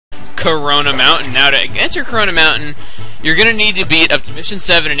Corona Mountain. Now, to enter Corona Mountain, you're going to need to beat up to Mission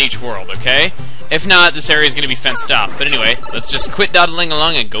 7 in each world, okay? If not, this area is going to be fenced off. But anyway, let's just quit dawdling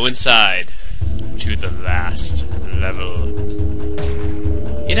along and go inside to the last level.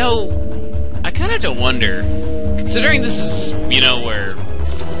 You know, I kind of have to wonder, considering this is, you know, where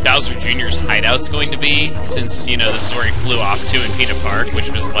Bowser Jr.'s hideout's going to be, since, you know, this is where he flew off to in Peanut Park,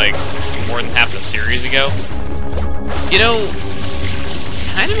 which was, like, more than half the series ago. You know,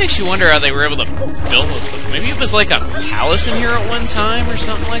 kind of makes you wonder how they were able to build this stuff. Maybe it was, like, a palace in here at one time or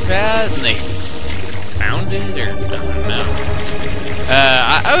something like that, and they found it, or, I don't know.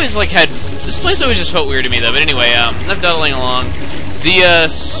 I always, like, this place always just felt weird to me, though, but anyway, enough dawdling along. The,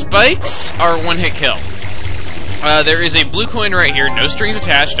 spikes are one-hit kill. There is a blue coin right here, no strings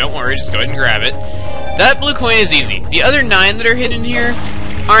attached, don't worry, just go ahead and grab it. That blue coin is easy. The other 9 that are hidden here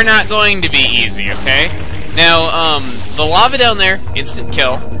are not going to be easy, okay? Now, the lava down there, instant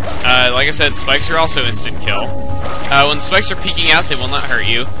kill. Like I said, spikes are also instant kill. When the spikes are peeking out, they will not hurt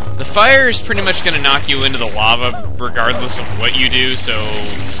you. The fire is pretty much going to knock you into the lava regardless of what you do, so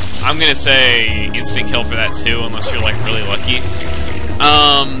I'm going to say instant kill for that too, unless you're, like, really lucky.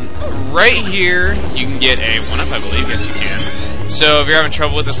 Right here, you can get a 1-up, I believe. Yes, you can. So if you're having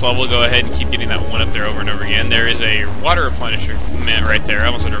trouble with this level, go ahead and keep getting that 1-up there over and over again. There is a water replenisher right there. I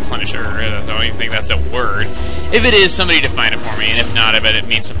almost said replenisher. I don't even think that's a word. If it is, somebody define it for me. And if not, I bet it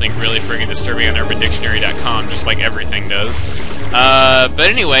means something really friggin' disturbing on UrbanDictionary.com, just like everything does. But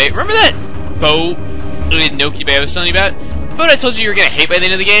anyway, remember that boat Noki Bay I was telling you about? The boat I told you were going to hate by the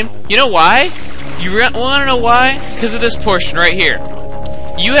end of the game? You know why? You want to know why? Because of this portion right here.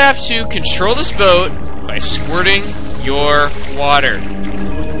 You have to control this boat by squirting your water.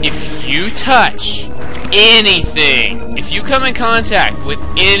 If you touch anything, if you come in contact with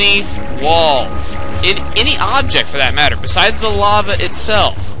any wall, any object for that matter, besides the lava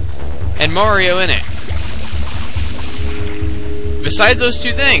itself, and Mario in it, besides those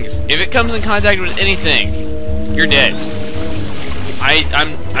two things, if it comes in contact with anything, you're dead.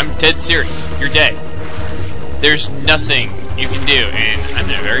 I'm dead serious. You're dead. There's nothing you can do, and I'm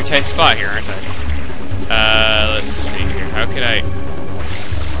in a very tight spot here, aren't I? Let's see here. How can I...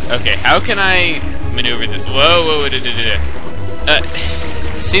 Okay, how can I maneuver this? Whoa,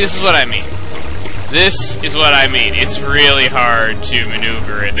 see, this is what I mean. This is what I mean. It's really hard to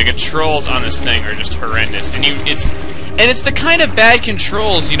maneuver it. The controls on this thing are just horrendous, and it's the kind of bad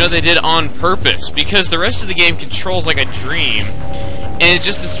controls, you know, they did on purpose, because the rest of the game controls like a dream, and it's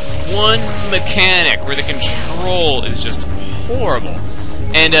just this one mechanic where the control is just horrible.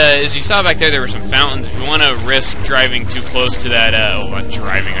 And as you saw back there were some fountains. If you want to risk driving too close to that, not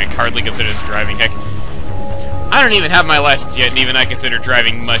driving, I hardly consider this driving. Heck, I don't even have my license yet, and even I consider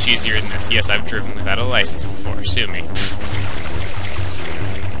driving much easier than this. Yes, I've driven without a license before. Sue me. I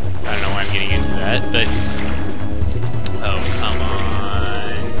don't know why I'm getting into that, but... Oh, come on.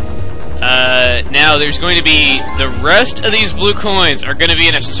 Now, there's going to be... The rest of these blue coins are going to be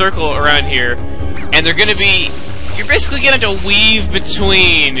in a circle around here, and they're going to be... You're basically going to have to weave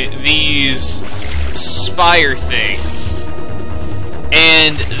between these spire things.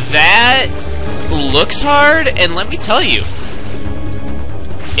 And that looks hard, and let me tell you,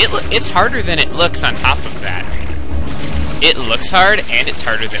 it's harder than it looks on top of that. It looks hard, and it's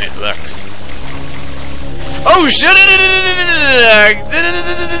harder than it looks. Oh, shit!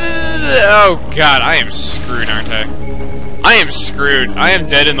 Oh, God, I am screwed, aren't I? I am screwed. I am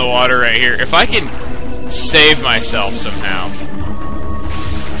dead in the water right here. If I can... save myself somehow.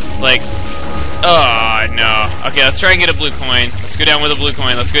 Like, oh no. Okay, let's try and get a blue coin. Let's go down with a blue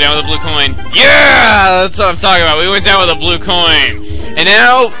coin. Let's go down with a blue coin. Yeah! That's what I'm talking about. We went down with a blue coin. And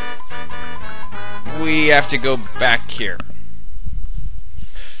now we have to go back here.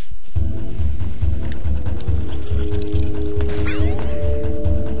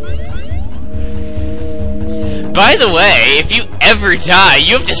 By the way, if you ever die,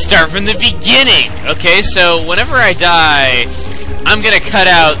 you have to start from the beginning! Okay, so whenever I die, I'm gonna cut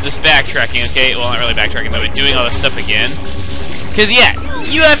out this backtracking, okay? Well, not really backtracking, but doing all this stuff again. Because, yeah,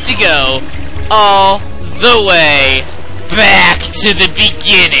 you have to go all the way back to the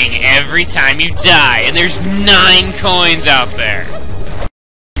beginning every time you die, and there's 9 coins out there.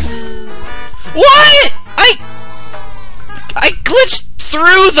 What?! I glitched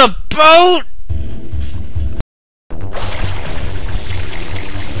through the boat?!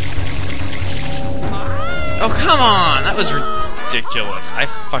 Oh, come on! That was ridiculous. I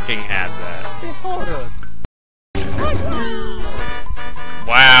fucking had that.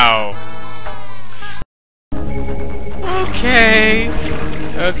 Wow. Okay.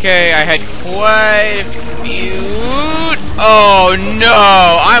 Okay, I had quite a few... Oh no!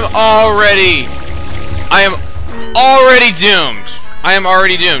 I am already doomed. I am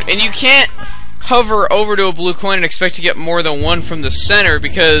already doomed. And you can't hover over to a blue coin and expect to get more than one from the center,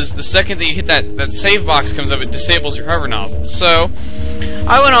 because the second that you hit that save box comes up, it disables your hover nozzle. So,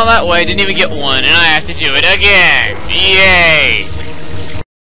 I went all that way, didn't even get one, and I have to do it again. Yay!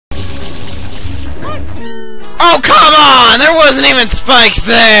 Oh, come on! There wasn't even spikes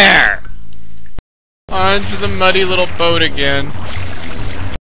there! Onto the muddy little boat again.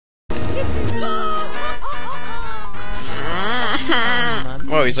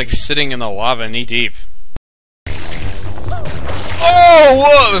 Whoa, he's like sitting in the lava knee deep. Oh,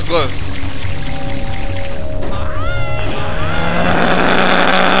 whoa, it was close.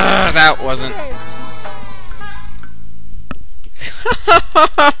 That wasn't.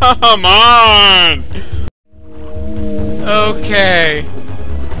 Come on! Okay.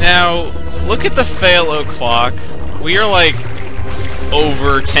 Now, look at the fail o'clock. We are like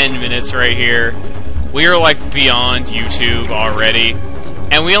over 10 minutes right here. We are like beyond YouTube already.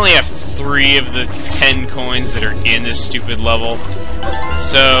 And we only have 3 of the 10 coins that are in this stupid level.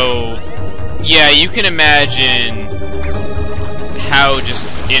 So, yeah, you can imagine how just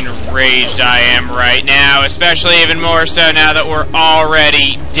enraged I am right now, especially even more so now that we're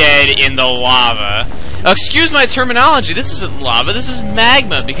already dead in the lava. Excuse my terminology, this isn't lava, this is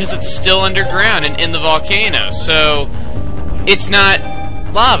magma, because it's still underground and in the volcano, so it's not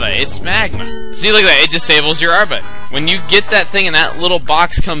lava, it's magma. See, look at that, it disables your R button. When you get that thing and that little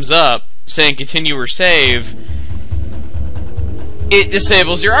box comes up saying continue or save, it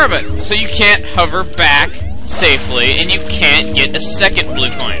disables your R button, so you can't hover back safely, and you can't get a second blue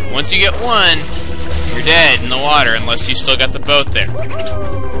coin. Once you get one, you're dead in the water, unless you still got the boat there.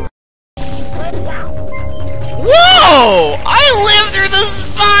 Whoa! I lived through the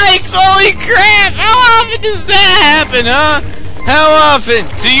spikes! Holy crap! How often does that happen, huh? How often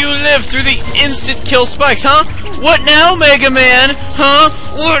do you live through the instant kill spikes, huh? What now, Mega Man? Huh?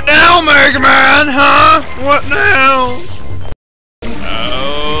 What now, Mega Man? Huh? What now?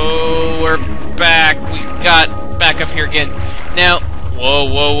 Oh, we're back. We got back up here again. Now, whoa,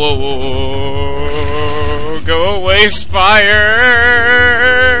 whoa, whoa, whoa, whoa. Go away, Spire!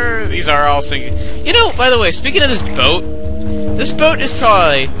 These are all singing. You know, by the way, speaking of this boat is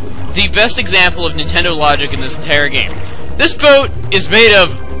probably the best example of Nintendo logic in this entire game. This boat is made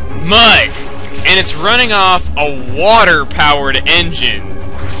of mud, and it's running off a water-powered engine.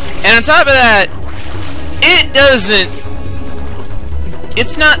 And on top of that,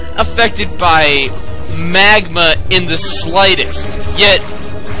 it's not affected by magma in the slightest. Yet,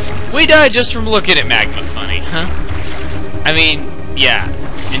 we died just from looking at magma funny, huh? I mean, yeah,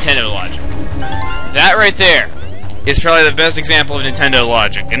 Nintendo logic. That right there is probably the best example of Nintendo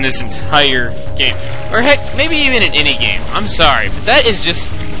logic in this entire game. Or heck, maybe even in any game. I'm sorry, but that is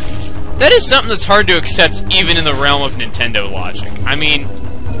something that's hard to accept even in the realm of Nintendo logic. I mean,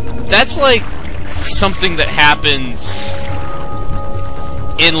 that's like something that happens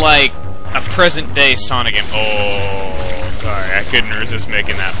in like a present-day Sonic game. Oh, sorry, I couldn't resist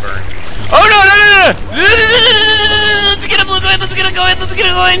making that burn. Oh no, no, no, no! Let's get a blue coin, let's get a coin, let's get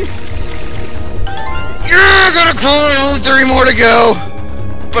a coin! Yeah, got a coin, only 3 more to go!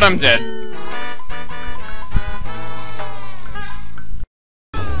 But I'm dead.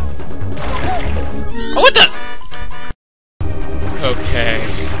 Oh, what the? Okay.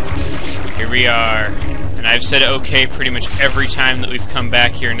 Here we are. And I've said okay pretty much every time that we've come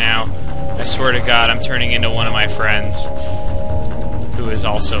back here now. I swear to God, I'm turning into one of my friends, who is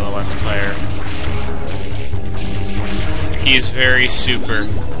also a Let's Player. He is very super.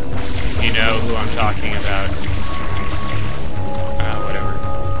 You know who I'm talking about. Whatever.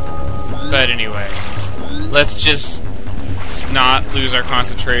 But anyway, let's just not lose our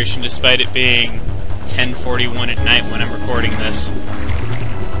concentration despite it being 10:41 at night when I'm recording this.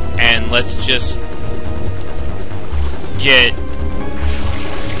 And let's just get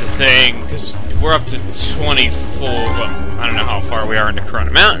the thing, because we're up to 24, well, I don't know how far we are into Corona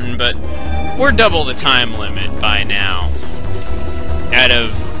Mountain, but we're double the time limit by now out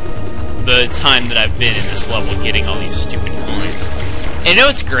of the time that I've been in this level getting all these stupid coins. And you know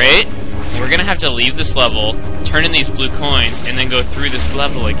what's great? We're gonna have to leave this level, turn in these blue coins, and then go through this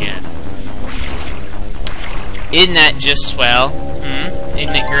level again. Isn't that just swell?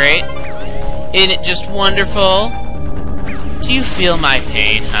 Isn't it great? Isn't it just wonderful? Do you feel my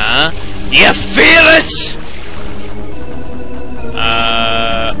pain, huh? You feel it?!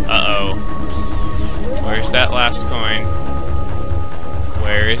 Uh-oh. Where's that last coin?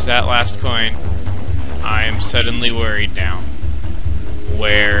 Where is that last coin? I am suddenly worried now.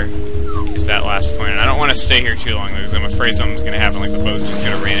 Where is that last coin. And I don't want to stay here too long, though, because I'm afraid something's going to happen, like the boat's just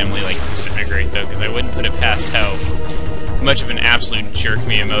going to randomly, like, disintegrate, though, because I wouldn't put it past how much of an absolute jerk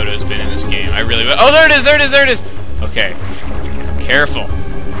Miyamoto's been in this game. I really would. Oh, there it is, there it is, there it is! Okay. Careful.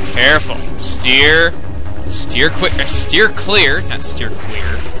 Careful. Steer quick, steer clear, not steer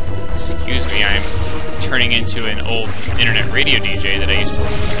clear. Excuse me, I'm turning into an old internet radio DJ that I used to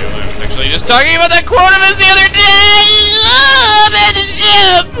listen to. I was actually just talking about that quote of his the other day! Oh, man, the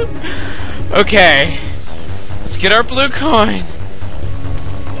ship! Okay. Let's get our blue coin.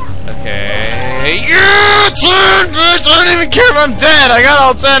 Okay. Yeah! 10, bitch! I don't even care if I'm dead! I got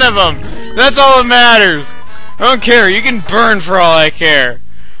all 10 of them! That's all that matters! I don't care, you can burn for all I care.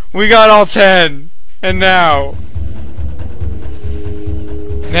 We got all 10. And now,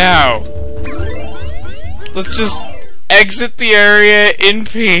 let's just exit the area in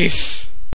peace.